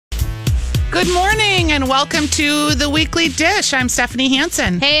Good morning and welcome to the Weekly Dish. I'm Stephanie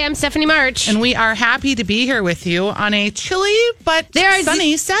Hansen. Hey, I'm Stephanie March. And we are happy to be here with you on a chilly but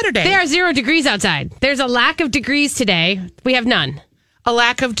sunny Saturday. There are 0 degrees outside. There's a lack of degrees today. We have none. A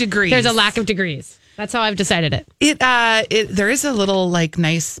lack of degrees. There's a lack of degrees. That's how I've decided it. There is a little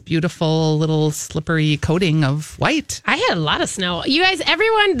nice, beautiful, little slippery coating of white. I had a lot of snow. You guys,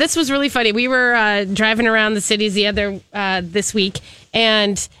 everyone, this was really funny. We were driving around the cities this week,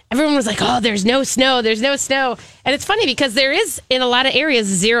 and everyone was like, "Oh, there's no snow. There's no snow." And it's funny because there is in a lot of areas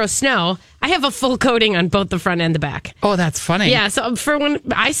 0 snow. I have a full coating on both the front and the back. Oh, that's funny. Yeah. So for when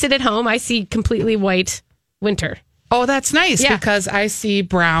I sit at home, I see completely white winter. Oh, that's nice because I see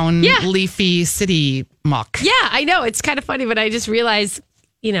brown, leafy city muck. Yeah, I know. It's kind of funny, but I just realized,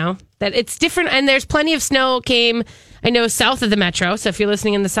 that it's different. And there's plenty of snow came, I know, south of the metro. So if you're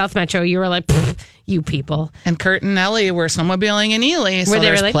listening in the South Metro, you were like, you people. And Kurt and Ellie were snowmobiling in Ely. So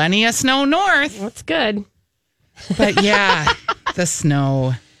there's plenty of snow north. That's good. But yeah, the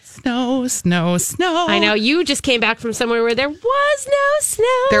snow. Snow. I know. You just came back from somewhere where there was no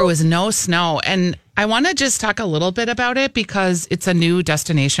snow. There was no snow. And I want to just talk a little bit about it because it's a new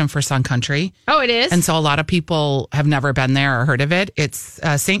destination for Sun Country. Oh, it is? And so a lot of people have never been there or heard of it. It's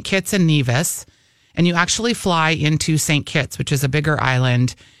St. Kitts and Nevis. And you actually fly into St. Kitts, which is a bigger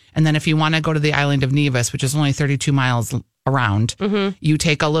island. And then if you want to go to the island of Nevis, which is only 32 miles around, you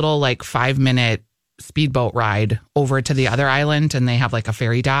take a little 5-minute speedboat ride over to the other island, and they have a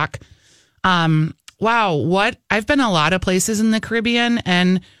ferry dock. Wow, I've been a lot of places in the Caribbean,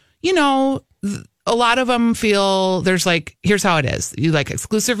 and a lot of them feel there's here's how it is. You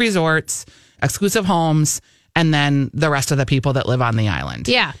exclusive resorts, exclusive homes, and then the rest of the people that live on the island.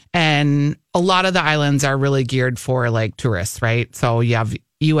 Yeah. And a lot of the islands are really geared for tourists, right? So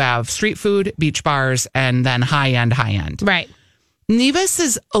you have street food, beach bars, and then high end. Right. Nevis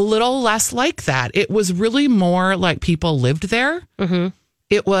is a little less like that. It was really more like people lived there. Mm-hmm.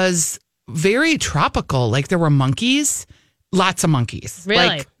 It was very tropical. There were monkeys, lots of monkeys.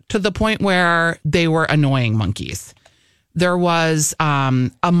 Really? To the point where they were annoying monkeys. There was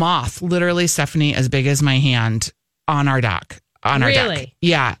a moth, literally, Stephanie, as big as my hand on our dock. Really?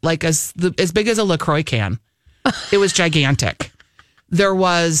 Yeah, as big as a LaCroix can. It was gigantic. There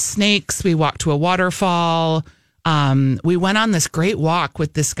was snakes. We walked to a waterfall. We went on this great walk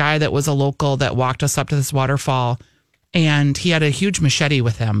with this guy that was a local that walked us up to this waterfall, and he had a huge machete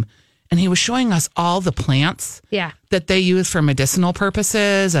with him, and he was showing us all the plants that they use for medicinal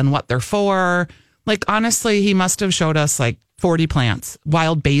purposes and what they're for. Honestly, he must have showed us 40 plants,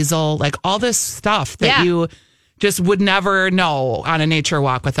 wild basil, all this stuff that you just would never know on a nature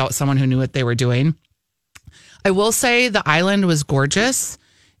walk without someone who knew what they were doing. I will say the island was gorgeous.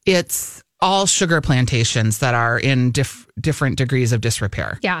 It's all sugar plantations that are in different degrees of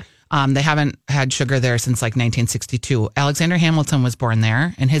disrepair. Yeah. They haven't had sugar there since 1962. Alexander Hamilton was born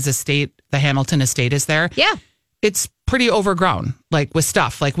there, and his estate, the Hamilton estate, is there. Yeah. It's pretty overgrown, with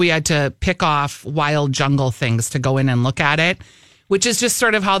stuff. We had to pick off wild jungle things to go in and look at it, which is just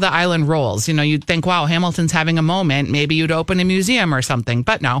sort of how the island rolls. You'd think, wow, Hamilton's having a moment. Maybe you'd open a museum or something,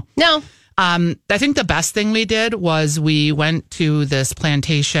 but no. No. I think the best thing we did was we went to this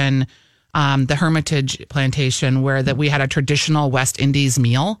plantation, the Hermitage plantation, where we had a traditional West Indies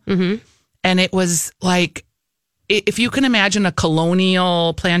meal. Mm-hmm. And it was if you can imagine a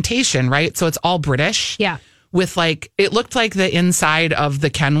colonial plantation, right? So it's all British. Yeah. With it looked like the inside of the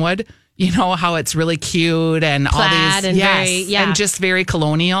Kenwood, how it's really cute and plaid all these, and and just very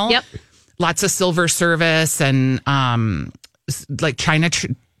colonial. Yep. Lots of silver service and China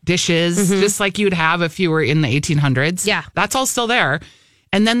dishes, just like you'd have if you were in the 1800s. Yeah. That's all still there.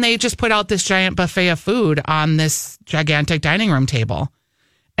 And then they just put out this giant buffet of food on this gigantic dining room table.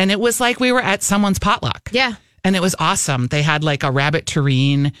 And it was like we were at someone's potluck. Yeah. And it was awesome. They had a rabbit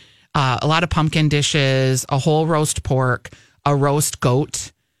terrine, a lot of pumpkin dishes, a whole roast pork, a roast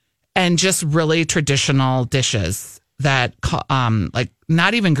goat, and just really traditional dishes that,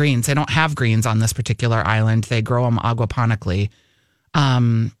 not even greens. They don't have greens on this particular island. They grow them aquaponically.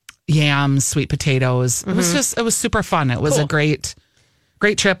 Yams, sweet potatoes. Mm-hmm. It was super fun. It was a great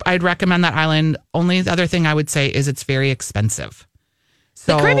trip. I'd recommend that island. Only the other thing I would say is it's very expensive.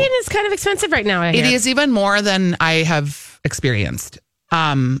 So the Caribbean is kind of expensive right now. It is even more than I have experienced.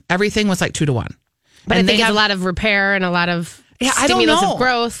 Everything was 2 to 1. But I think it's a lot of repair and a lot of stimulus of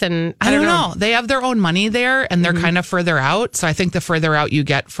growth. And I don't know. They have their own money there, and they're kind of further out. So I think the further out you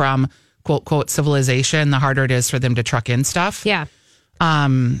get from quote, quote, civilization, the harder it is for them to truck in stuff. Yeah.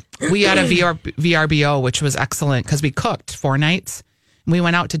 We had a VRBO, which was excellent because we cooked 4 nights. We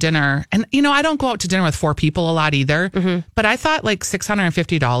went out to dinner. And, I don't go out to dinner with 4 people a lot either. But I thought like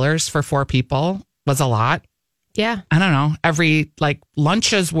 $650 for 4 people was a lot. Yeah. I don't know.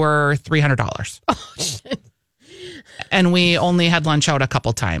 Lunches were $300. Oh, shit. And we only had lunch out a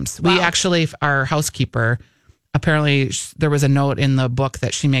couple times. Wow. We actually, our housekeeper, apparently there was a note in the book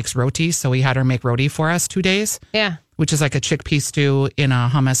that she makes roti. So we had her make roti for us 2 days. Yeah. Which is like a chickpea stew in a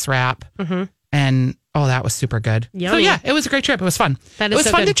hummus wrap. And that was super good. Yummy. So yeah, it was a great trip. It was fun. That is it was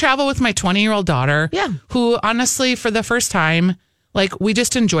so fun good. to travel with my 20-year-old daughter. Yeah. Who honestly, for the first time, we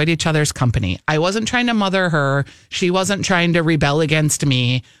just enjoyed each other's company. I wasn't trying to mother her. She wasn't trying to rebel against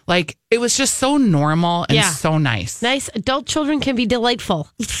me. It was just so normal and so nice. Nice. Adult children can be delightful.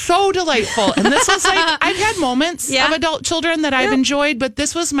 So delightful. And this was I've had moments of adult children that I've enjoyed, but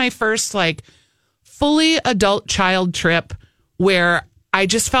this was my first fully adult child trip where I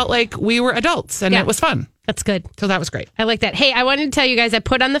just felt like we were adults and it was fun. That's good. So that was great. I like that. Hey, I wanted to tell you guys, I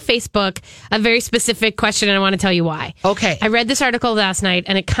put on the Facebook a very specific question and I want to tell you why. Okay. I read this article last night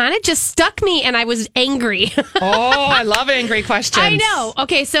and it kind of just stuck me and I was angry. Oh, I love angry questions. I know.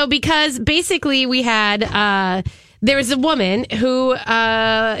 Okay, so because basically we had... there was a woman who,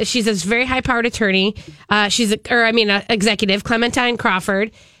 she's a very high-powered attorney. She's an executive, Clementine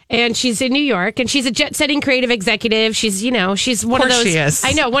Crawford. And she's in New York, and she's a jet-setting creative executive. She's, she's one of those. She is.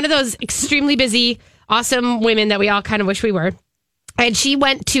 I know, one of those extremely busy, awesome women that we all kind of wish we were. And she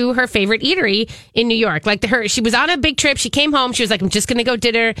went to her favorite eatery in New York. She was on a big trip. She came home. She was like, I'm just going to go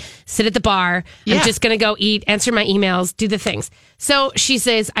dinner, sit at the bar. Yeah. I'm just going to go eat, answer my emails, do the things. So she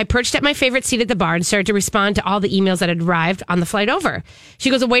says, I perched at my favorite seat at the bar and started to respond to all the emails that had arrived on the flight over. She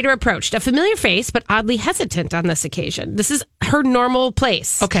goes, a waiter approached, a familiar face, but oddly hesitant on this occasion. This is her normal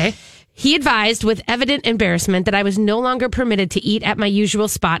place. Okay. He advised with evident embarrassment that I was no longer permitted to eat at my usual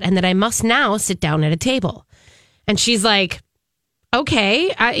spot and that I must now sit down at a table. And she's like,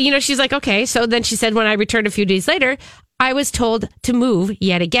 okay. She's like, okay. So then she said, when I returned a few days later, I was told to move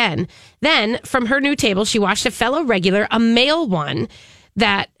yet again. Then from her new table, she watched a fellow regular, a male one,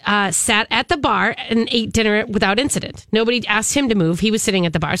 that sat at the bar and ate dinner without incident. Nobody asked him to move. He was sitting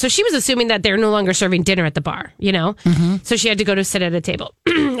at the bar. So she was assuming that they're no longer serving dinner at the bar, So she had to go to sit at a table.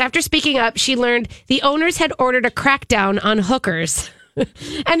 After speaking up, she learned the owners had ordered a crackdown on hookers.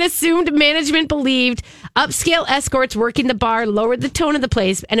 And assumed management believed upscale escorts working the bar lowered the tone of the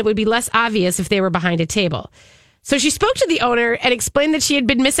place and it would be less obvious if they were behind a table. So she spoke to the owner and explained that she had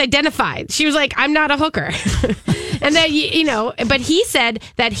been misidentified. She was like, I'm not a hooker. And that, but he said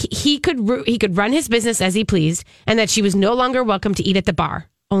that he could run his business as he pleased and that she was no longer welcome to eat at the bar,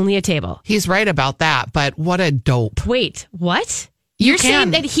 only a table. He's right about that, but what a dope. Wait, what? You're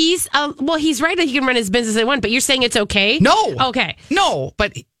saying that he's right that he can run his business as he wants, but you're saying it's okay? No. Okay. No,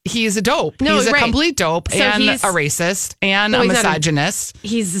 but he's a dope. No, he's a right. complete dope So and he's- a racist and a he's not a- misogynist.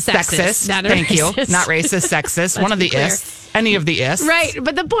 He's a sexist. Not a Thank racist. you. Not racist, sexist. One of the clear. ists. Any of the ists. Right.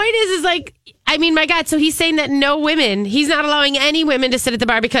 But the point is my God, so he's saying that he's not allowing any women to sit at the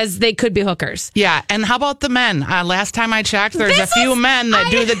bar because they could be hookers. Yeah, and how about the men? Last time I checked, there's a few men that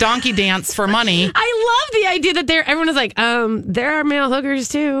do the donkey dance for money. I love the idea that everyone is like, there are male hookers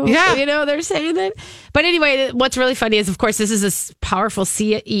too. Yeah. They're saying that. But anyway, what's really funny is, of course, this is this powerful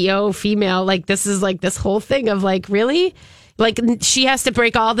CEO female. This is this whole thing of really? She has to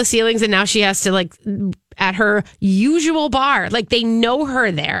break all the ceilings and now she has to at her usual bar. They know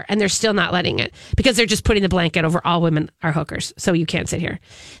her there and they're still not letting it because they're just putting the blanket over all women are hookers. So you can't sit here.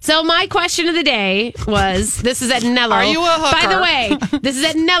 So my question of the day was, this is at Nello. Are you a hooker? By the way, this is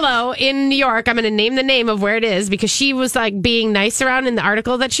at Nello in New York. I'm going to name the name of where it is because she was being nice around in the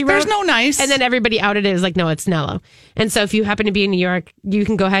article that she wrote. There's no nice. And then everybody outed it as no, it's Nello. And so if you happen to be in New York, you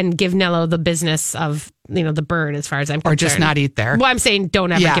can go ahead and give Nello the business of, the bird as far as I'm concerned. Or just not eat there. Well, I'm saying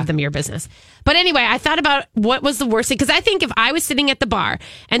don't ever give them your business. But anyway, I thought about what was the worst thing. Because I think if I was sitting at the bar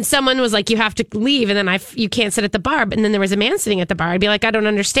and someone was like, you have to leave, and then you can't sit at the bar, and then there was a man sitting at the bar, I'd be like, I don't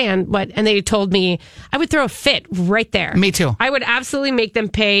understand what. And they told me, I would throw a fit right there. Me too. I would absolutely make them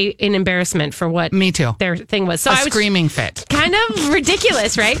pay in embarrassment for what Me too. their thing was. So A I was screaming fit. kind of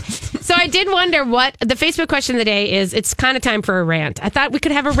ridiculous, right? So I did wonder what the Facebook question of the day is. It's kind of time for a rant. I thought we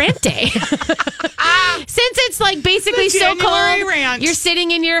could have a rant day. Since it's basically The so January cold, rant. you're sitting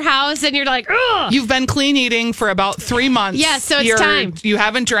in your house and you're like, ugh. You've been clean eating for about 3 months. Yeah, so it's time. You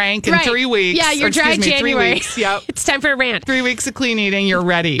haven't drank in Right. 3 weeks. Yeah, you're dry 3 January. weeks. Yep. It's time for a rant. 3 weeks of clean eating. You're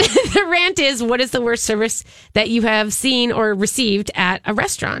ready. The rant is, what is the worst service that you have seen or received at a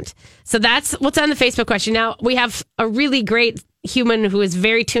restaurant? So that's what's on the Facebook question. Now, we have a really great human who is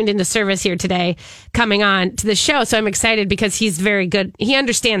very tuned into service here today coming on to the show. So I'm excited because he's very good. He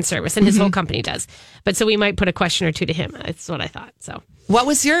understands service and his whole company does. But so we might put a question or two to him. That's what I thought. So what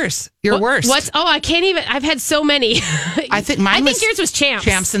was yours? Your worst? I can't even. I've had so many. I think yours was Champs.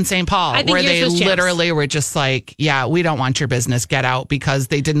 Champs in St. Paul, where they literally were just like, yeah, we don't want your business. Get out, because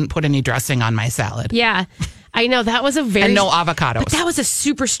they didn't put any dressing on my salad. Yeah. I know, that was and no avocados. But that was a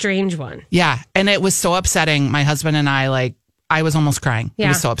super strange one. Yeah. And it was so upsetting. My husband and I was almost crying. Yeah. It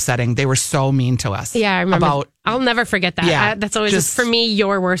was so upsetting. They were so mean to us. Yeah, I remember. I'll never forget that. Yeah, that's always, for me,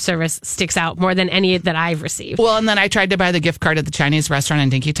 your worst service sticks out more than any that I've received. Well, and then I tried to buy the gift card at the Chinese restaurant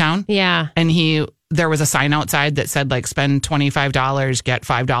in Dinkytown. Yeah. And there was a sign outside that said, like, spend $25, get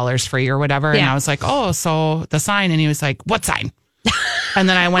 $5 free or whatever. Yeah. And I was like, oh, so the sign. And he was like, what sign? And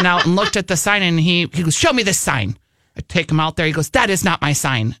then I went out and looked at the sign, and he goes, show me this sign. I take him out there. He goes, that is not my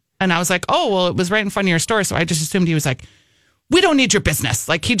sign. And I was like, oh, well, it was right in front of your store. So I just assumed he was like, we don't need your business.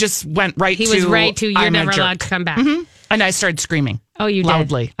 Like, he just went right to, you're never allowed to come back. Mm-hmm. And I started screaming. Oh, you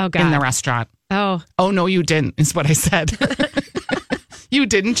loudly did? Oh, God. In the restaurant. Oh, no, you didn't, is what I said. You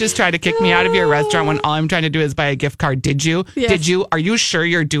didn't just try to kick me out of your restaurant when all I'm trying to do is buy a gift card. Did you? Yes. Did you? Are you sure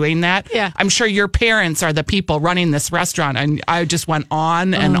you're doing that? Yeah. I'm sure your parents are the people running this restaurant. And I just went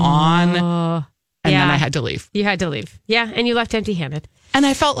on and on. And then I had to leave. You had to leave. Yeah. And you left empty handed. And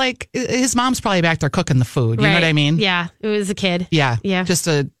I felt like his mom's probably back there cooking the food. You know what I mean? Yeah. It was a kid. Yeah. Yeah. Just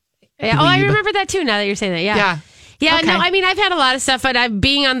a. Yeah. Oh, I remember that too now that you're saying that. Yeah. Yeah. Yeah, okay. No, I mean, I've had a lot of stuff, but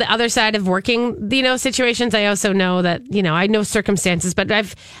being on the other side of working, situations, I also know that, I know circumstances, but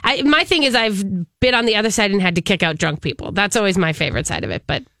my thing is I've been on the other side and had to kick out drunk people. That's always my favorite side of it,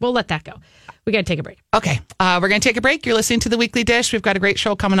 but we'll let that go. We got to take a break. Okay. We're going to take a break. You're listening to The Weekly Dish. We've got a great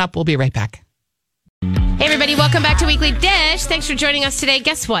show coming up. We'll be right back. Hey, everybody. Welcome back to Weekly Dish. Thanks for joining us today.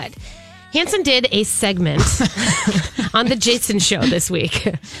 Guess what? Hanson did a segment on The Jason Show this week,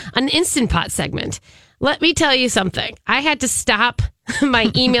 an Instant Pot segment. Let me tell you something. I had to stop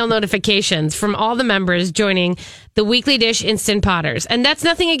my email notifications from all the members joining the Weekly Dish Instant Potters. And that's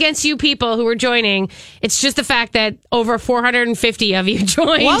nothing against you people who are joining. It's just the fact that over 450 of you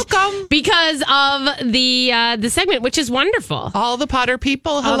joined. Welcome. Because of the segment, which is wonderful. All the Potter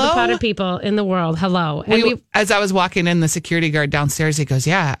people, hello. All the Potter people in the world, hello. And as I was walking in, the security guard downstairs, he goes,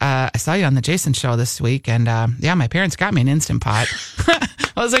 yeah, I saw you on the Jason Show this week. And yeah, my parents got me an Instant Pot.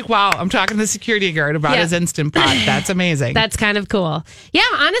 I was like, wow, I'm talking to the security guard about his Instant Pot. That's amazing. That's kind of cool. Yeah,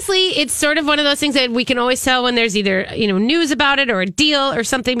 honestly, it's sort of one of those things that we can always tell when there's either, news about it or a deal or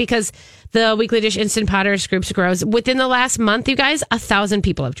something, because the Weekly Dish Instant Potters groups grows. Within the last month, you guys, 1,000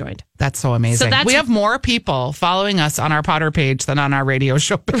 people have joined. That's so amazing. We have more people following us on our Potter page than on our radio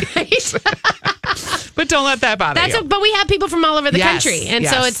show page. Right. But don't let that bother you. But we have people from all over the country. And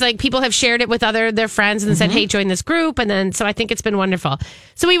so it's like people have shared it with their friends and said, hey, join this group. And then, so I think it's been wonderful.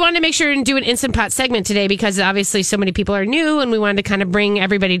 So we wanted to make sure and do an Instant Pot segment today because obviously so many people are new and we wanted to kind of bring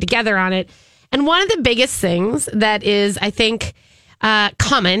everybody together on it. And one of the biggest things that is, I think,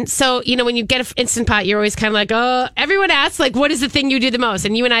 common. So, when you get an Instant Pot, you're always kind of like, oh, everyone asks, like, what is the thing you do the most?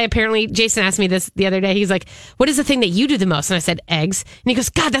 And you and I apparently, Jason asked me this the other day. He's like, what is the thing that you do the most? And I said, eggs. And he goes,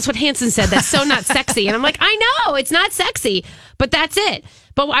 God, that's what Hanson said. That's so not sexy. And I'm like, I know, it's not sexy, but that's it.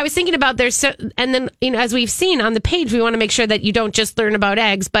 But I was thinking about and then, as we've seen on the page, we want to make sure that you don't just learn about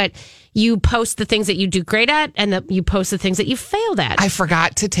eggs, but you post the things that you do great at and that you post the things that you failed at. I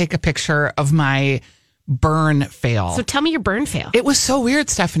forgot to take a picture of my burn fail. So tell me your burn fail. It was so weird,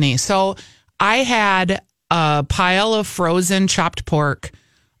 Stephanie. So I had a pile of frozen chopped pork,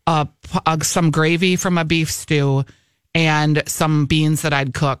 some gravy from a beef stew, and some beans that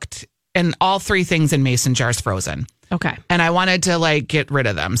I'd cooked, and all three things in mason jars frozen. Okay. And I wanted to get rid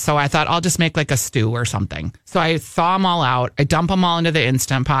of them. So I thought I'll just make a stew or something. So I thaw them all out. I dump them all into the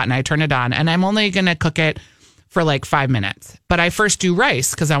Instant Pot and I turn it on. And I'm only going to cook it for 5 minutes. But I first do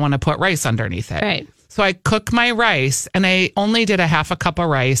rice because I want to put rice underneath it. Right. So I cook my rice and I only did a half a cup of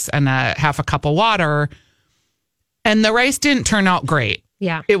rice and a half a cup of water. And the rice didn't turn out great.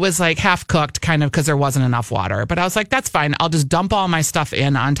 Yeah. It was half cooked kind of because there wasn't enough water. But I was like, that's fine. I'll just dump all my stuff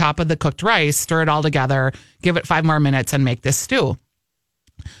in on top of the cooked rice, stir it all together, give it 5 more minutes and make this stew.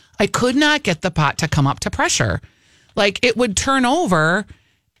 I could not get the pot to come up to pressure. It would turn over.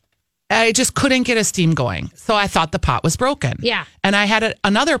 I just couldn't get a steam going. So I thought the pot was broken. Yeah. And I had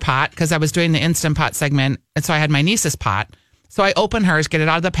another pot because I was doing the Instant Pot segment. And so I had my niece's pot. So I open hers, get it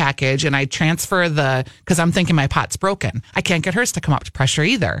out of the package, and I transfer because I'm thinking my pot's broken. I can't get hers to come up to pressure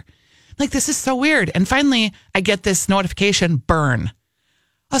either. This is so weird. And finally, I get this notification, burn.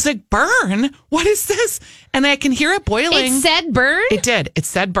 I was like, burn? What is this? And I can hear it boiling. It said burn? It did. It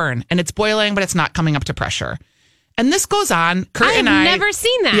said burn. And it's boiling, but it's not coming up to pressure. And this goes on. I've never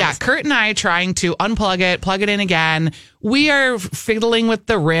seen that. Yeah, Kurt and I trying to unplug it, plug it in again. We are fiddling with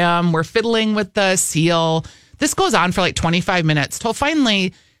the rim. We're fiddling with the seal. This goes on for like 25 minutes till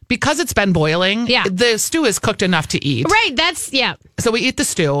finally, because it's been boiling, the stew is cooked enough to eat. Right, So we eat the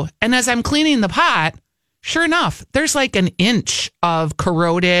stew. And as I'm cleaning the pot, sure enough, there's like an inch of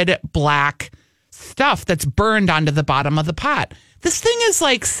corroded black stuff that's burned onto the bottom of the pot. This thing is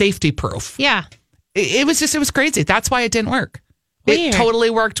like safety proof. Yeah. It was crazy. That's why it didn't work. Weird. It totally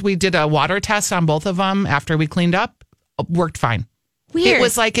worked. We did a water test on both of them after we cleaned up. Worked fine. Weird. It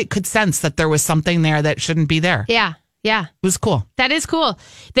was like it could sense that there was something there that shouldn't be there. Yeah. Yeah. It was cool. That is cool.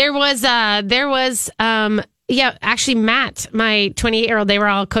 There was actually Matt, my 28-year-old, they were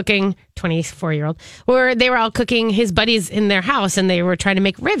all cooking, 24-year-old, they were all cooking his buddies in their house, and they were trying to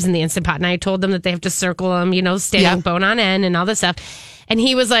make ribs in the Instant Pot. And I told them that they have to circle them, standing bone on end and all this stuff. And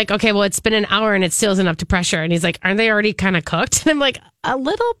he was like, okay, well, it's been an hour and it still isn't up to pressure. And he's like, aren't they already kind of cooked? And I'm like, a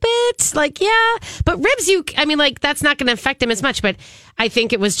little bit. Like, yeah. But ribs, that's not going to affect them as much. But I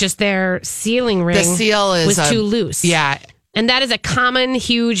think it was just their sealing ring. The seal was too loose. Yeah. And that is a common,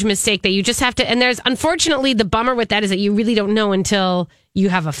 huge mistake that you just have to. And there's, unfortunately, the bummer with that is that you really don't know until you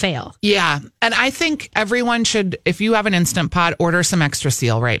have a fail. Yeah. And I think everyone should, if you have an Instant Pot, order some extra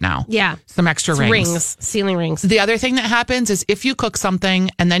seal right now. Yeah. Some extra rings. Sealing rings. The other thing that happens is if you cook something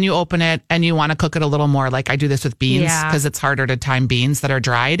and then you open it and you want to cook it a little more, like I do this with beans because it's harder to time beans that are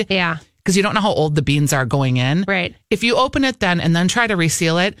dried. Yeah. Because you don't know how old the beans are going in. Right. If you open it then and then try to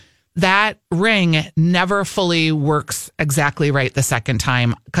reseal it, that ring never fully works exactly right the second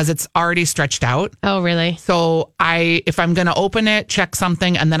time because it's already stretched out. Oh, really? So if I'm going to open it, check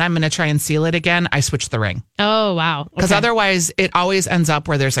something, and then I'm going to try and seal it again, I switch the ring. Oh, wow. Because otherwise it always ends up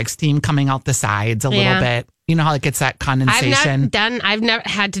where there's like steam coming out the sides a little bit. You know how it gets that condensation? I've never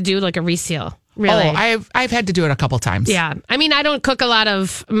had to do like a reseal. Really? Oh, I've had to do it a couple times. Yeah. I mean, I don't cook a lot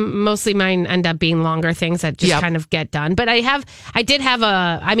of, mostly mine end up being longer things that just kind of get done. But I did have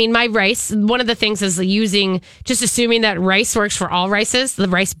my rice, one of the things is just assuming that rice works for all rices, the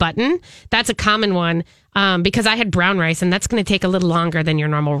rice button. That's a common one because I had brown rice and that's going to take a little longer than your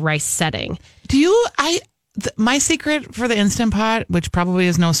normal rice setting. My secret for the Instant Pot, which probably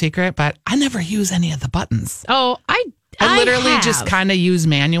is no secret, but I never use any of the buttons. Oh, I literally just kind of use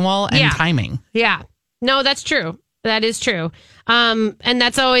manual and timing. Yeah. No, that's true. That is true. And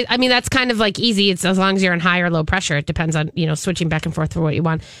that's always, that's kind of like easy. It's as long as you're on high or low pressure. It depends on, switching back and forth for what you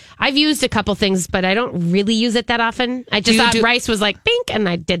want. I've used a couple things, but I don't really use it that often. I just thought rice was like bink, and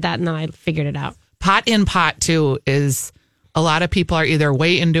I did that, and then I figured it out. Pot in pot, too, is a lot of people are either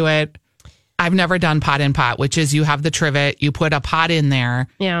way into it. I've never done pot in pot, which is you have the trivet, you put a pot in there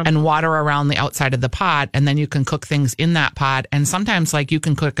and water around the outside of the pot, and then you can cook things in that pot. And sometimes you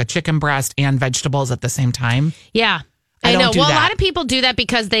can cook a chicken breast and vegetables at the same time. Yeah. I know. Well, a lot of people do that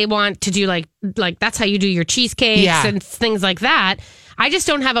because they want to do like that's how you do your cheesecakes and things like that. I just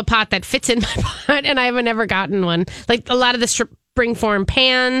don't have a pot that fits in my pot, and I haven't ever gotten one. Like a lot of the springform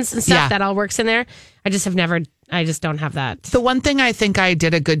pans and stuff that all works in there. I just don't have that. The one thing I think I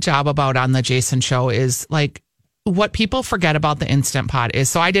did a good job about on the Jason show is what people forget about the Instant Pot is,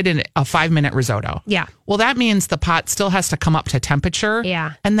 so I did a 5-minute risotto. Yeah. Well, that means the pot still has to come up to temperature.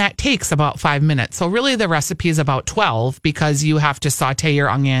 Yeah. And that takes about 5 minutes. So really the recipe is about 12 because you have to saute your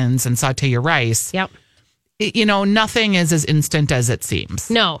onions and saute your rice. Yep. Nothing is as instant as it seems.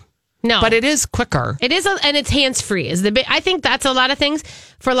 No. But it is quicker. It is, and it's hands-free. I think that's a lot of things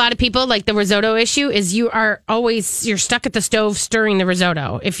for a lot of people. Like the risotto issue is you're stuck at the stove stirring the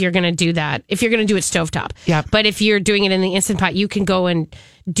risotto if you're going to do that. If you're going to do it stovetop. Yeah. But if you're doing it in the Instant Pot, you can go and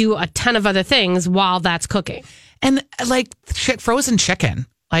do a ton of other things while that's cooking. And frozen chicken,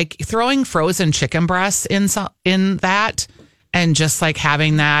 throwing frozen chicken breasts in that. And just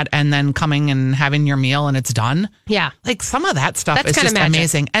having that and then coming and having your meal and it's done. Yeah. Some of that stuff is just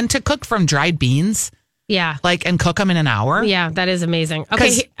amazing. And to cook from dried beans. Yeah. And cook them in an hour. Yeah, that is amazing.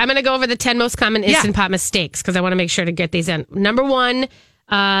 Okay, I'm going to go over the 10 most common Instant Pot mistakes because I want to make sure to get these in. Number 1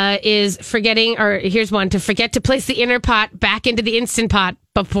 is here's one, to forget to place the inner pot back into the Instant Pot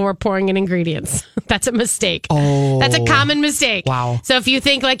before pouring in ingredients. That's a mistake. Oh. That's a common mistake. Wow. So if you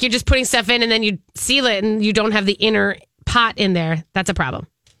think you're just putting stuff in and then you seal it and you don't have the inner pot in there, that's a problem.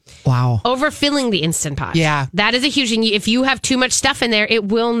 Wow. Overfilling the Instant Pot. Yeah. That is a huge thing. If you have too much stuff in there, it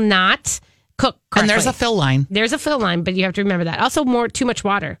will not cook correctly. And there's a fill line. There's a fill line, but you have to remember that. Also, too much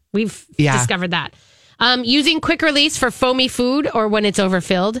water. We've discovered that. Using quick release for foamy food or when it's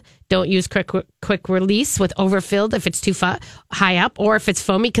overfilled. Don't use quick release with overfilled if it's too high up or if it's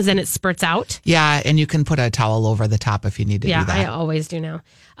foamy because then it spurts out. Yeah, and you can put a towel over the top if you need to do that. Yeah, I always do now.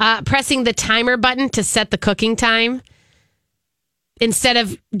 Pressing the timer button to set the cooking time. Instead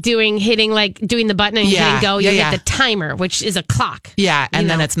of doing the button and hitting go, you hit the timer, which is a clock. Yeah, and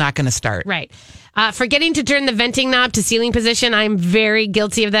then it's not going to start. Right. Forgetting to turn the venting knob to ceiling position. I'm very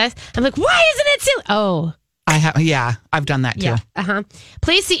guilty of this. I'm like, why isn't it ceiling? Oh. I've done that too. Yeah.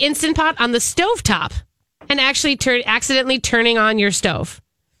 Place the Instant Pot on the stovetop and actually accidentally turning on your stove.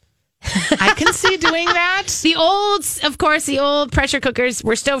 I can see doing that. The old pressure cookers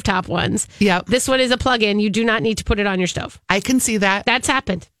were stovetop ones. Yep. This one is a plug-in. You do not need to put it on your stove. I can see that. That's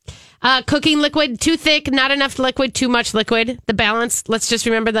happened. Cooking liquid, too thick, not enough liquid, too much liquid. The balance, let's just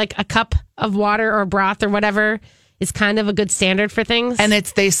remember like a cup of water or broth or whatever is kind of a good standard for things. And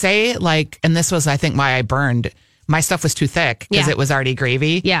they say and this was, I think, why I burned. My stuff was too thick because it was already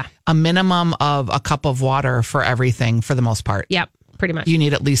gravy. Yeah. A minimum of a cup of water for everything for the most part. Yep. Pretty much. You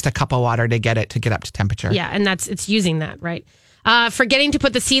need at least a cup of water to get up to temperature. Yeah, and it's using that, right? Forgetting to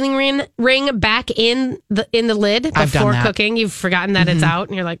put the sealing ring back in the lid before cooking. You've forgotten that it's out,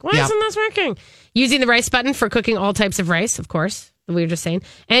 and you're like, why isn't this working? Using the rice button for cooking all types of rice, of course, we were just saying.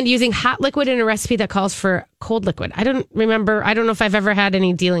 And using hot liquid in a recipe that calls for cold liquid. I don't know if I've ever had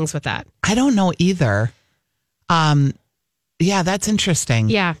any dealings with that. I don't know either. Yeah, that's interesting.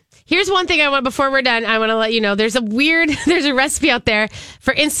 Yeah. Here's one thing before we're done, I want to let you know, there's a recipe out there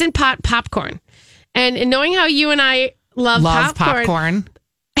for Instant Pot popcorn. And knowing how you and I love popcorn.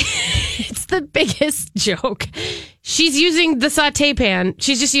 It's the biggest joke. She's using the saute pan.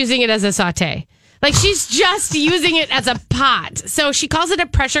 She's just using it as a saute. Like she's just using it as a pot. So she calls it a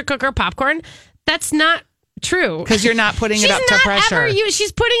pressure cooker popcorn. That's not true. Because you're not putting it up to pressure.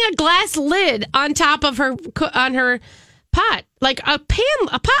 She's putting a glass lid on top of her pot, like a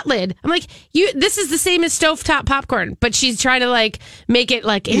pot lid. I'm like, this is the same as stovetop popcorn, but she's trying to make it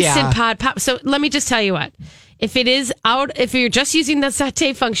like Instant Pot pop. So let me just tell you what. If you're just using the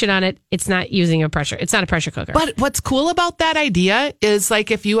saute function on it, it's not it's not a pressure cooker. But what's cool about that idea is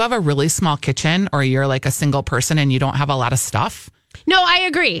if you have a really small kitchen or you're like a single person and you don't have a lot of stuff. No, I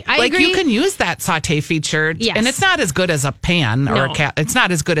agree. I agree. You can use that saute feature, and it's not as good as a pan or it's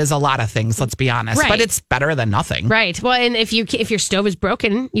not as good as a lot of things. Let's be honest, but it's better than nothing. Right. Well, and if your stove is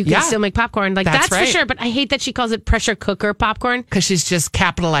broken, you can still make popcorn. That's right. For sure. But I hate that she calls it pressure cooker popcorn because she's just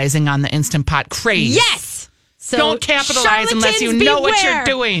capitalizing on the Instant Pot craze. Yes. So don't capitalize unless you know what you're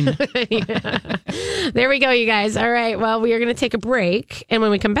doing. There we go, you guys. All right. Well, we are going to take a break. And when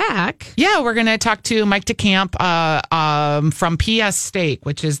we come back... Yeah, we're going to talk to Mike DeCamp from PS Steak,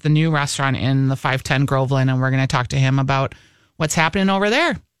 which is the new restaurant in the 510 Groveland. And we're going to talk to him about what's happening over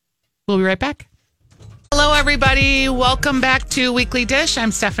there. We'll be right back. Hello, everybody. Welcome back to Weekly Dish.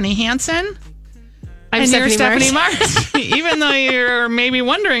 I'm Stephanie Hansen. I'm Stephanie March. Even though you're maybe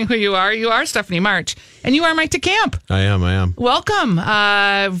wondering who you are Stephanie March. And you are Mike DeCamp. I am. Welcome.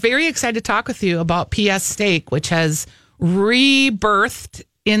 Very excited to talk with you about PS Steak, which has rebirthed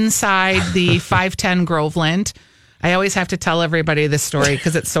inside the 510 Groveland. I always have to tell everybody this story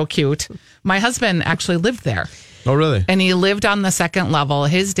because it's so cute. My husband actually lived there. Oh, really? And he lived on the second level.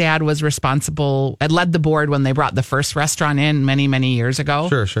 His dad was responsible, led the board when they brought the first restaurant in many, many years ago.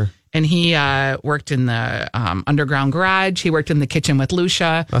 Sure. And he worked in the underground garage. He worked in the kitchen with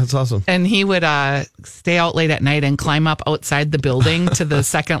Lucia. Oh, that's awesome. And he would stay out late at night and climb up outside the building to the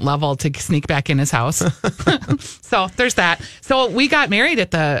second level to sneak back in his house. So there's that. So we got married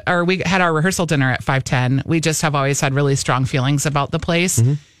we had our rehearsal dinner at 510. We just have always had really strong feelings about the place.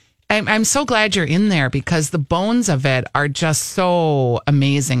 Mm-hmm. I'm so glad you're in there because the bones of it are just so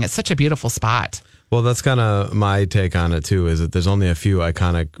amazing. It's such a beautiful spot. Well, that's kind of my take on it too. Is that there's only a few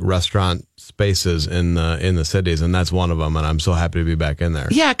iconic restaurant spaces in the cities, and that's one of them. And I'm so happy to be back in there.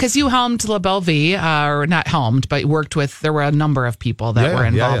 Yeah, because you helmed La Belle Vie, or not helmed, but worked with. There were a number of people that were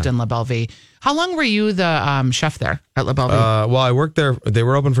involved in La Belle Vie. How long were you the chef there at La Belle Vie? Well, I worked there. They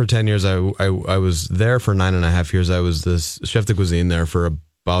were open for 10 years. I was there for 9.5 years. I was the chef de cuisine there for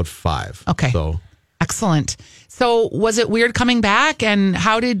about 5. Okay. So excellent. So was it weird coming back? And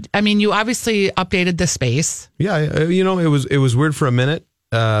you obviously updated the space. Yeah, it was weird for a minute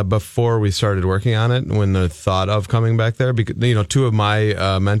before we started working on it when the thought of coming back there, because, 2 of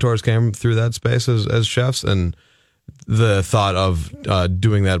my mentors came through that space as chefs, and the thought of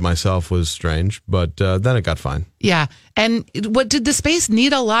doing that myself was strange, but then it got fine. Yeah. And what did the space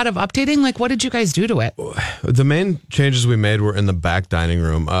need a lot of updating? What did you guys do to it? The main changes we made were in the back dining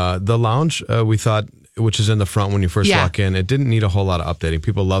room. The lounge, we thought which is in the front when you first walk in. It didn't need a whole lot of updating.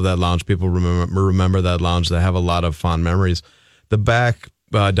 People love that lounge. People remember that lounge. They have a lot of fond memories. The back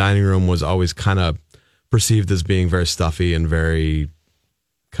dining room was always kind of perceived as being very stuffy and very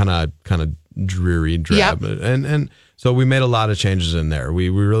kind of dreary, drab. Yep. And so we made a lot of changes in there. We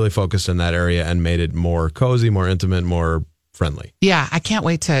really focused in that area and made it more cozy, more intimate, more friendly. Yeah, I can't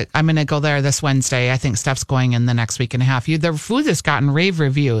wait I'm going to go there this Wednesday. I think Steph's going in the next week and a half. The food has gotten rave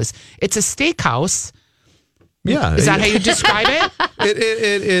reviews. It's a steakhouse. Yeah. Is that how you describe it?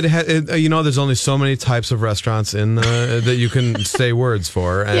 It there's only so many types of restaurants in that you can say words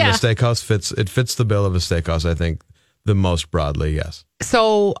for. And a steakhouse fits the bill of a steakhouse, I think, the most broadly, yes.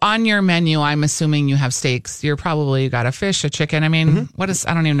 So on your menu, I'm assuming you have steaks. You got a fish, a chicken. I mean, I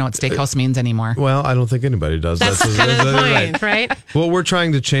don't even know what steakhouse means anymore. Well, I don't think anybody does. That's kind of the point, right? Well, we're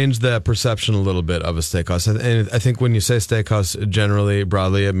trying to change the perception a little bit of a steakhouse. And I think when you say steakhouse, generally,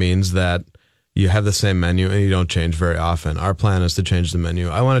 broadly, it means that you have the same menu and you don't change very often. Our plan is to change the menu.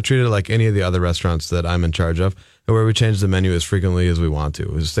 I want to treat it like any of the other restaurants that I'm in charge of, where we change the menu as frequently as we want to.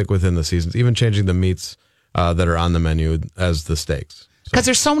 We stick within the seasons, even changing the meats that are on the menu as the steaks. Because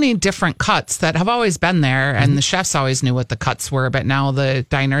there's so many different cuts that have always been there, and the chefs always knew what the cuts were, but now the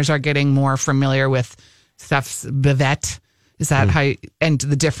diners are getting more familiar with Steph's bavette. Is that how and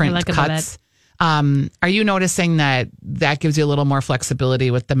the different cuts? Are you noticing that gives you a little more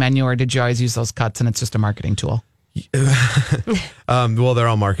flexibility with the menu, or did you always use those cuts and it's just a marketing tool? Well, they're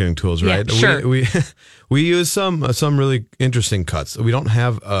all marketing tools, right? Yeah, sure. We use some really interesting cuts. We don't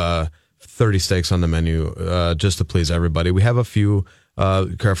have 30 steaks on the menu just to please everybody. We have a few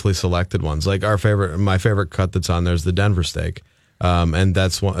carefully selected ones. Like my favorite cut that's on there is the Denver steak, and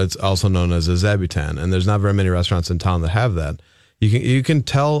it's also known as a zabuton. And there's not very many restaurants in town that have that. You can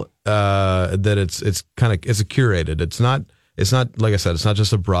tell that it's a curated. It's not like I said. It's not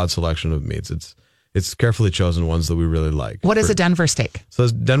just a broad selection of meats. It's carefully chosen ones that we really like. What is a Denver steak? So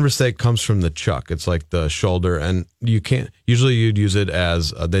Denver steak comes from the chuck. It's like the shoulder, and usually you'd use it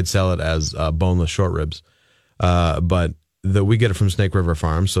as they'd sell it as boneless short ribs, but we get it from Snake River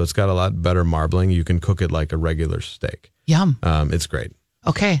Farm, so it's got a lot better marbling. You can cook it like a regular steak. Yum. It's great.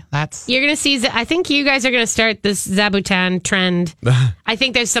 Okay, you're going to see. I think you guys are going to start this zabuton trend. I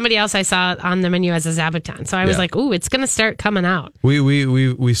think there's somebody else I saw on the menu as a zabuton, so I was like, "Ooh, it's going to start coming out."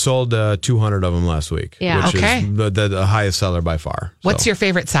 We sold 200 of them last week. Yeah, which is the highest seller by far. What's your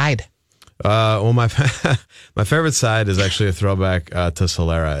favorite side? Well, my favorite side is actually a throwback to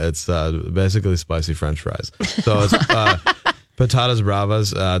Solera. It's basically spicy French fries. So it's patatas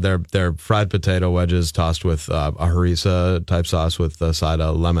bravas. They're fried potato wedges tossed with a harissa type sauce with a side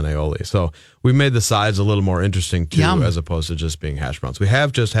of lemon aioli. So we made the sides a little more interesting too, as opposed to just being hash browns. We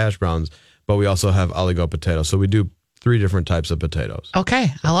have just hash browns, but we also have aligo potatoes. So we do 3 different types of potatoes.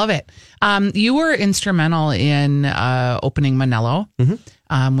 Okay, I love it. You were instrumental in opening Manello,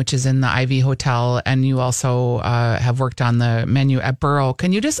 which is in the Ivy Hotel, and you also have worked on the menu at Burrow.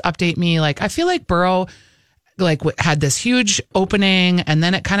 Can you just update me? I feel like Burrow had this huge opening, and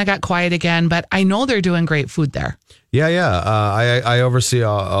then it kind of got quiet again. But I know they're doing great food there. Yeah. I oversee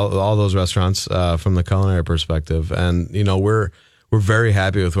all those restaurants from the culinary perspective, and we're very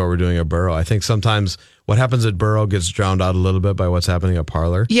happy with what we're doing at Burrow. I think sometimes what happens at Burrow gets drowned out a little bit by what's happening at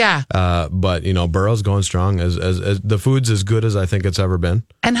Parlor. Yeah. But Burrow's going strong. As the food's as good as I think it's ever been.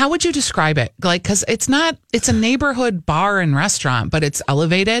 And how would you describe it? Because it's a neighborhood bar and restaurant, but it's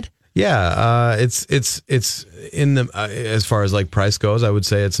elevated. Yeah, it's in the as far as price goes, I would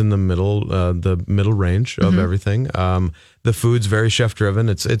say it's in the middle range of everything. The food's very chef driven.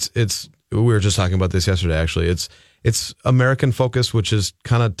 It's we were just talking about this yesterday. Actually, it's American focused, which is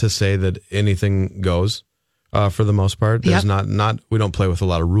kind of to say that anything goes for the most part. There's not we don't play with a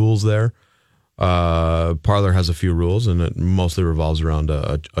lot of rules there. Parlor has a few rules, and it mostly revolves around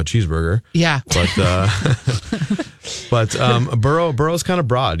a cheeseburger. Yeah, but Burrow's kind of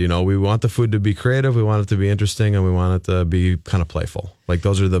broad. We want the food to be creative, we want it to be interesting, and we want it to be kind of playful.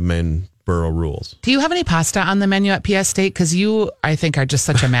 Those are the main Burrow rules. Do you have any pasta on the menu at PS Steak? Because you, I think, are just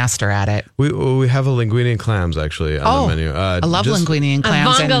such a master at it. We have a linguine and clams actually on the menu. I love linguine and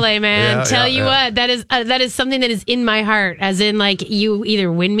clams. A vongole, man. Tell you what, that is something that is in my heart. As in, you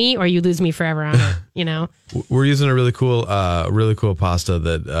either win me or you lose me forever on it. We're using a really cool pasta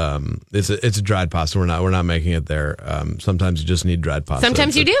that it's a dried pasta. We're not making it there. Sometimes you just need dried pasta.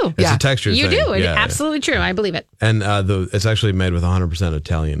 Sometimes you do. It's a texture you thing. do. It's absolutely true. I believe it. And it's actually made with 100%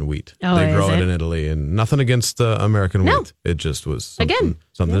 Italian wheat. Oh, they grow it in Italy, and nothing against the American wheat. It just was something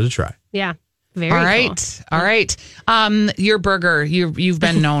to try. Yeah. Very cool. All right. Your burger, you've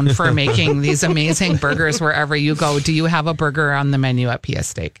been known for making these amazing burgers wherever you go. Do you have a burger on the menu at PS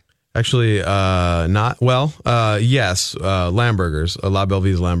Steak? Actually, not well. Yes, lamb burgers. La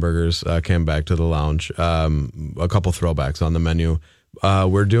Bellevue's lamb burgers came back to the lounge. A couple throwbacks on the menu.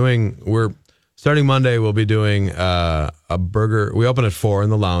 We're starting Monday. We'll be doing a burger. We open at 4 in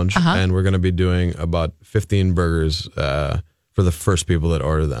the lounge, and we're going to be doing about 15 burgers for the first people that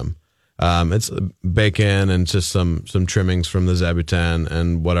order them. It's bacon and just some trimmings from the Zabuton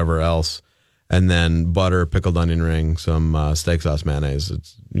and whatever else. And then butter, pickled onion ring, some steak sauce mayonnaise.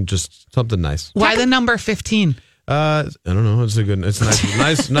 It's just something nice. Why the number 15? I don't know. It's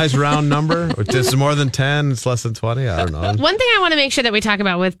a nice round number. It's more than 10. It's less than 20. I don't know. One thing I want to make sure that we talk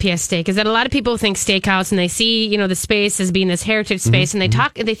about with PS Steak is that a lot of people think steakhouse and they see, the space as being this heritage space, and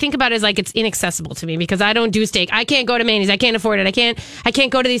they think about it as like it's inaccessible to me because I don't do steak. I can't go to Manny's. I can't afford it. I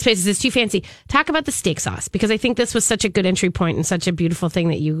can't go to these places. It's too fancy. Talk about the steak sauce, because I think this was such a good entry point and such a beautiful thing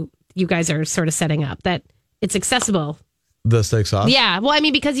that you guys are sort of setting up, that it's accessible. The steak sauce? Yeah. Well, I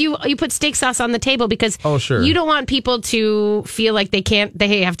mean, because you put steak sauce on the table because you don't want people to feel like they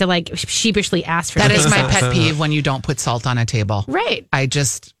have to like sheepishly ask for that. That is my pet peeve when you don't put salt on a table. Right. I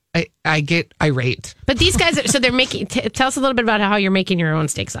get irate. But these guys, so they're making, tell us a little bit about how you're making your own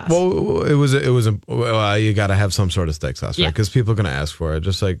steak sauce. Well, you got to have some sort of steak sauce, right? Because people are going to ask for it.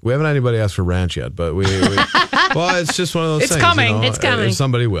 Just like, we haven't had anybody ask for ranch yet, but well, it's just one of those things. It's coming. It's coming.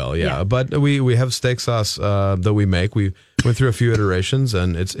 Somebody will, yeah. But we have steak sauce that we make. We went through a few iterations,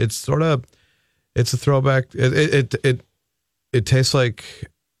 and it's a throwback. It tastes like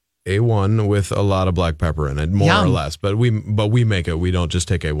A1 with a lot of black pepper in it, more or less. But we make it. We don't just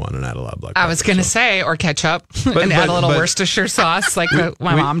take A1 and add a lot of black pepper. I was going to say, or ketchup and add a little Worcestershire sauce like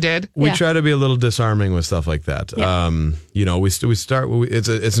my mom did. We try to be a little disarming with stuff like that. Yeah. We start.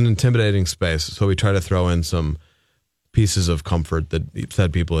 It's an intimidating space, so we try to throw in some pieces of comfort that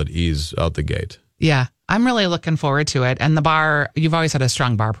set people at ease out the gate. Yeah, I'm really looking forward to it. And the bar, you've always had a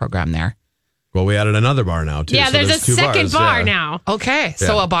strong bar program there. Well, we added another bar now, too. Yeah, so there's a second bar now. Okay,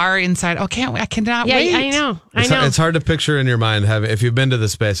 so a bar inside. Oh, I cannot wait. Yeah, I know. It's hard to picture in your mind. If you've been to the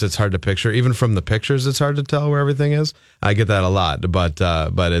space, it's hard to picture. Even from the pictures, it's hard to tell where everything is. I get that a lot, but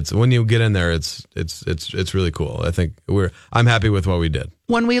it's when you get in there, it's really cool. I think I'm happy with what we did.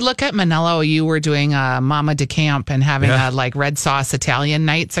 When we look at Manello, you were doing a Mama de Camp and having a like red sauce Italian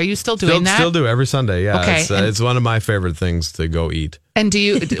nights. Are you still doing that? Still do every Sunday. Yeah. Okay. It's one of my favorite things to go eat. And do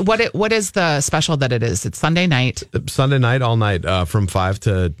you what is the special that it is? It's Sunday night. Sunday night, all night, from 5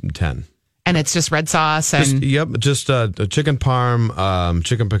 to 10. And it's just red sauce and just chicken parm,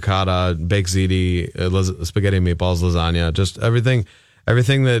 chicken piccata, baked ziti, spaghetti meatballs, lasagna, just everything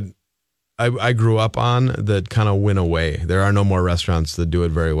that I grew up on that kind of went away. There are no more restaurants that do it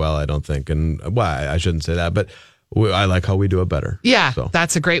very well, I don't think. And I shouldn't say that, but I like how we do it better. Yeah,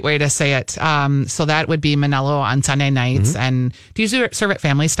 that's a great way to say it. So that would be Manello on Sunday nights. And do you serve it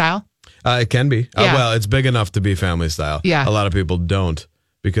family style? It can be. Yeah. Well, it's big enough to be family style. Yeah. A lot of people don't,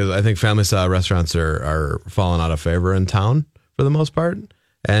 because I think family style restaurants are falling out of favor in town for the most part.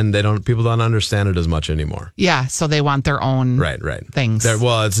 And people don't understand it as much anymore. Yeah, so they want their own things.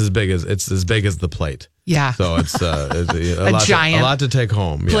 It's as big as the plate. Yeah. So it's a lot to take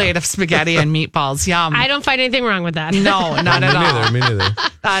home. Plate of spaghetti and meatballs. Yum. I don't find anything wrong with that. No, not at all. Me neither.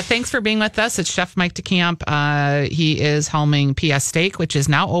 Thanks for being with us. It's Chef Mike DeCamp. He is helming PS Steak, which is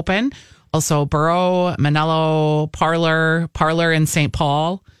now open. Also Burro, Manello, Parlor in St.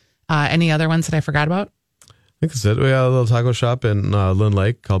 Paul. Any other ones that I forgot about? I think that's it. We have a little taco shop in Lynn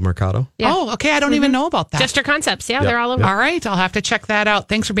Lake called Mercado. Yeah. Oh, okay. I don't even know about that. Jester Concepts. Yeah, they're all over. All right. I'll have to check that out.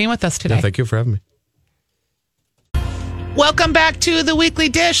 Thanks for being with us today. Yeah, thank you for having me. Welcome back to the Weekly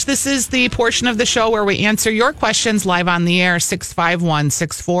Dish. This is the portion of the show where we answer your questions live on the air,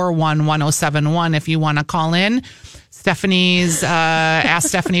 651-641-1071. If you want to call in, Stephanie's Ask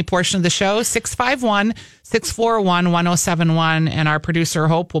Stephanie portion of the show, 651-641-1071. And our producer,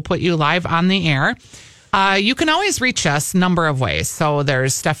 Hope, will put you live on the air. You can always reach us a number of ways. So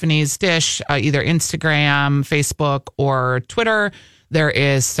there's Stephanie's Dish, either Instagram, Facebook, or Twitter. There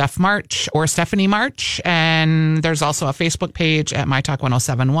is Steph March or Stephanie March. And there's also a Facebook page at My Talk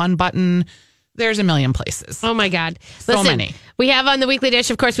 1071 button. There's a million places. Oh my God. So many. We have on the Weekly Dish,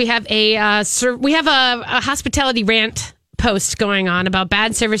 of course, we have a hospitality rant post going on about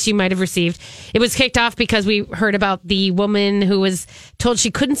bad service you might have received. It was kicked off because we heard about the woman who was told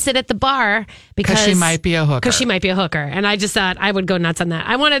she couldn't sit at the bar because she might be a hooker. Because she might be a hooker. And I just thought I would go nuts on that.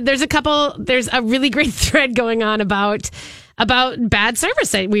 There's a really great thread going on about bad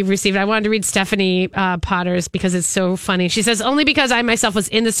service that we've received. I wanted to read Stephanie Potter's because it's so funny. She says, only because I myself was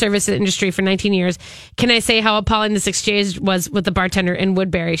in the service industry for 19 years can I say how appalling this exchange was with the bartender in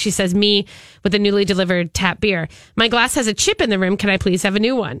Woodbury. She says, me with a newly delivered tap beer. My glass has a chip in the rim. Can I please have a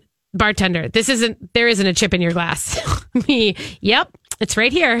new one? Bartender, there isn't a chip in your glass. Me, yep, it's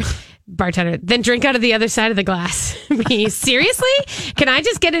right here. Bartender, then drink out of the other side of the glass. Me, seriously? Can I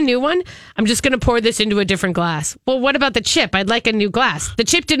just get a new one? I'm just going to pour this into a different glass. Well, what about the chip? I'd like a new glass. The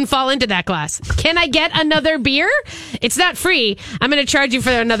chip didn't fall into that glass. Can I get another beer? It's not free. I'm going to charge you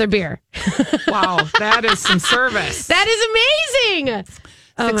for another beer. Wow, that is some service. That is amazing.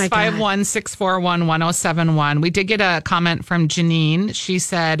 651-641-1071. We did get a comment from Janine. She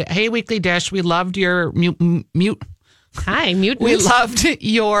said, "Hey, Weekly Dish, we loved your mute. Hi, mutant. We loved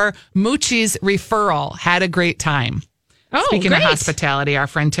your Moochie's referral. Had a great time." Oh, Speaking great. of hospitality, our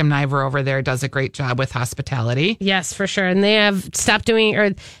friend Tim Niver over there does a great job with hospitality. Yes, for sure. And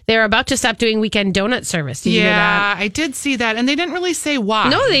they're about to stop doing weekend donut service. Did you hear that? I did see that, and they didn't really say why.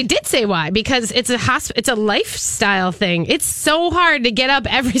 No, they did say why, because it's a lifestyle thing. It's so hard to get up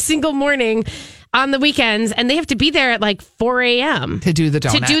every single morning on the weekends, and they have to be there at like 4 a.m. to do the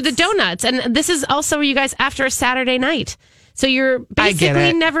donuts. And this is also, you guys, after a Saturday night. So you're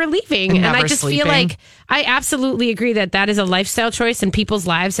basically never leaving. And I just feel like I absolutely agree that is a lifestyle choice, and people's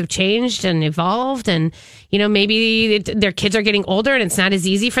lives have changed and evolved. And, maybe their kids are getting older and it's not as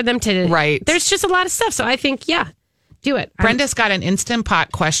easy for them to. Right. There's just a lot of stuff. So I think, do it. Brenda's got an Instant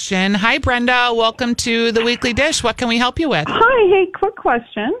Pot question. Hi, Brenda. Welcome to the Weekly Dish. What can we help you with? Hi. Hey, quick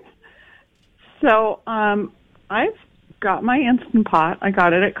question. So I've got my Instant Pot. I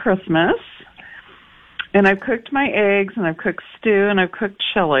got it at Christmas. And I've cooked my eggs, and I've cooked stew, and I've cooked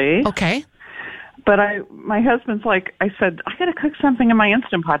chili. Okay. But my husband's like, I said, I got to cook something in my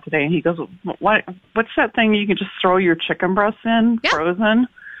Instant Pot today. And he goes, what's that thing you can just throw your chicken breasts in, frozen,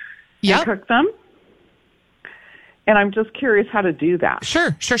 and cook them? And I'm just curious how to do that.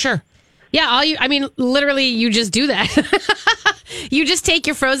 Sure. Yeah, literally, you just do that. You just take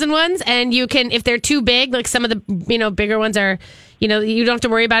your frozen ones, and you can, if they're too big, like some of the, bigger ones are, you don't have to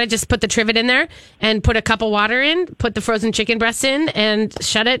worry about it. Just put the trivet in there and put a cup of water in, put the frozen chicken breast in, and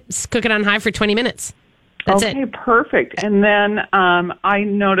shut it, cook it on high for 20 minutes. That's it. Okay, perfect. And then I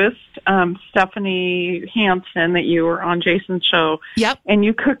noticed Stephanie Hansen, that you were on Jason's show. Yep. And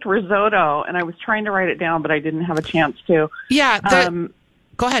you cooked risotto, and I was trying to write it down, but I didn't have a chance to. Yeah.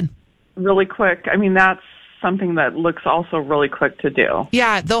 Go ahead. Really quick. That's something that looks also really quick to do.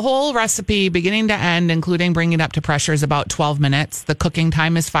 Yeah, the whole recipe, beginning to end, including bringing it up to pressure, is about 12 minutes. The cooking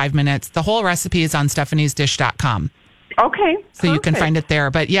time is 5 minutes. The whole recipe is on stephaniesdish.com. Okay. So you can find it there.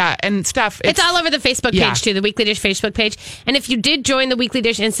 But yeah, and Steph, it's all over the Facebook page too, the Weekly Dish Facebook page. And if you did join the Weekly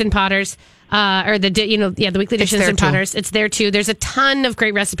Dish Instant Potters, the Weekly Dish Instant Potters, it's there too. There's a ton of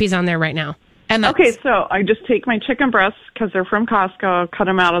great recipes on there right now. And okay, so I just take my chicken breasts, because they're from Costco, cut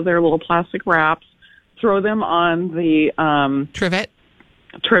them out of their little plastic wraps, throw them on the trivet,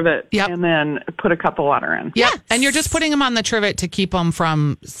 and then put a cup of water in. Yeah, and you're just putting them on the trivet to keep them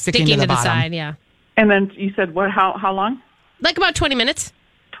from sticking to the bottom. Side, yeah. And then you said how long? Like about 20 minutes.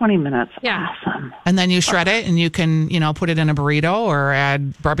 20 minutes. Yeah. Awesome. And then you shred it, and you can, put it in a burrito or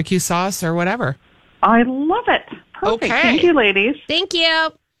add barbecue sauce or whatever. I love it. Perfect. Okay. Thank you, ladies. Thank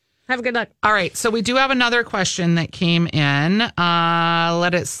you. Have a good luck. All right. So we do have another question that came in.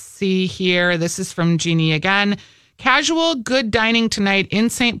 Let us see here. This is from Jeannie again. Casual good dining tonight in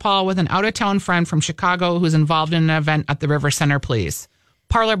St. Paul with an out-of-town friend from Chicago who's involved in an event at the River Center, please.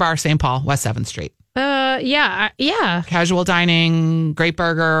 Parlor Bar, St. Paul, West 7th Street. Yeah. Casual dining, great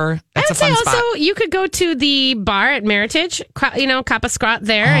burger. That's a fun spot. Also, you could go to the bar at Meritage, Kappa Scrot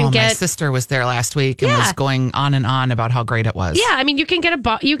there, and get. My sister was there last week and was going on and on about how great it was. Yeah, you can get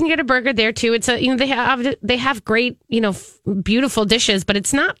a burger there too. It's they have great, beautiful dishes, but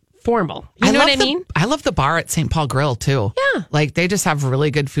it's not formal. You know what I mean? I love the bar at St. Paul Grill too. Yeah. Like they just have really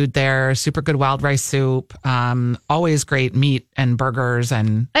good food there, super good wild rice soup, always great meat and burgers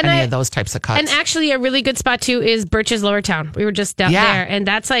and any of those types of cuts. And actually a really good spot too is Birch's Lower Town. We were just down there, and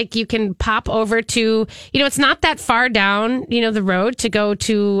that's like you can pop over to, it's not that far down, the road to go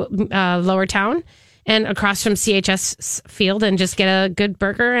to Lower Town. And across from CHS Field, and just get a good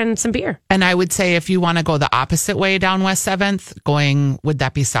burger and some beer. And I would say if you want to go the opposite way down West 7th, would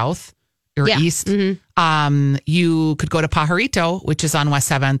that be south or east? Mm-hmm. You could go to Pajarito, which is on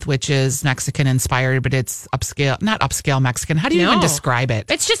West 7th, which is Mexican inspired, but it's not upscale Mexican. How do you even describe it?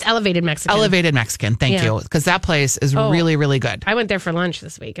 It's just elevated Mexican. Elevated Mexican. Thank you. Because that place is really, really good. I went there for lunch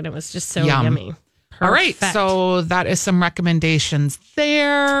this week, and it was just so yummy. All right, so that is some recommendations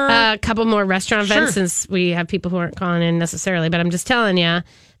there. A couple more restaurant events since we have people who aren't calling in necessarily, but I'm just telling you,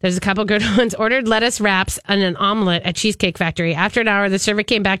 there's a couple good ones. Ordered lettuce wraps and an omelet at Cheesecake Factory. After an hour, the server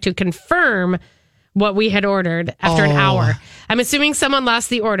came back to confirm what we had ordered after an hour. I'm assuming someone lost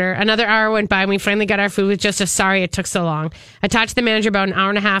the order. Another hour went by and we finally got our food with just a sorry it took so long. I talked to the manager about an hour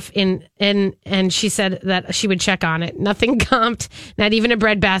and a half in and she said that she would check on it. Nothing comped, not even a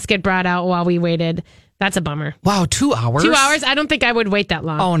bread basket brought out while we waited. That's a bummer. Wow, 2 hours? 2 hours? I don't think I would wait that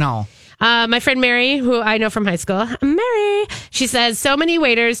long. Oh, no. My friend Mary, who I know from high school, Mary, she says, so many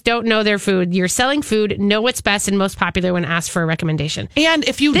waiters don't know their food. You're selling food, know what's best and most popular when asked for a recommendation. And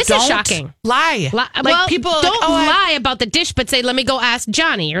if you this don't, is shocking. Lie. Well, people don't lie about the dish, but say, let me go ask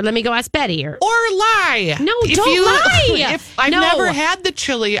Johnny or let me go ask Betty. Or lie. No, don't lie. I've never had the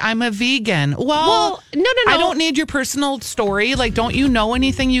chili, I'm a vegan. Well, no. I don't need your personal story. Like, don't you know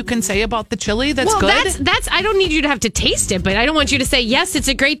anything you can say about the chili that's good? That's I don't need you to have to taste it, but I don't want you to say, yes, it's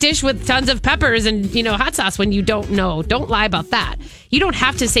a great dish with tons of peppers and, hot sauce when you don't know. Don't lie about that. You don't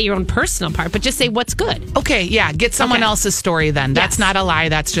have to say your own personal part, but just say what's good. Okay, yeah, get someone else's story then. That's not a lie.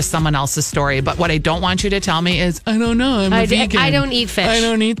 That's just someone else's story. But what I don't want you to tell me is, I don't know, I'm a vegan. I don't eat fish. I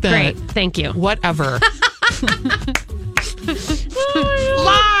don't eat that. Great, thank you. Whatever.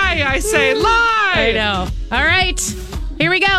 Lie, I say, lie. I know. All right.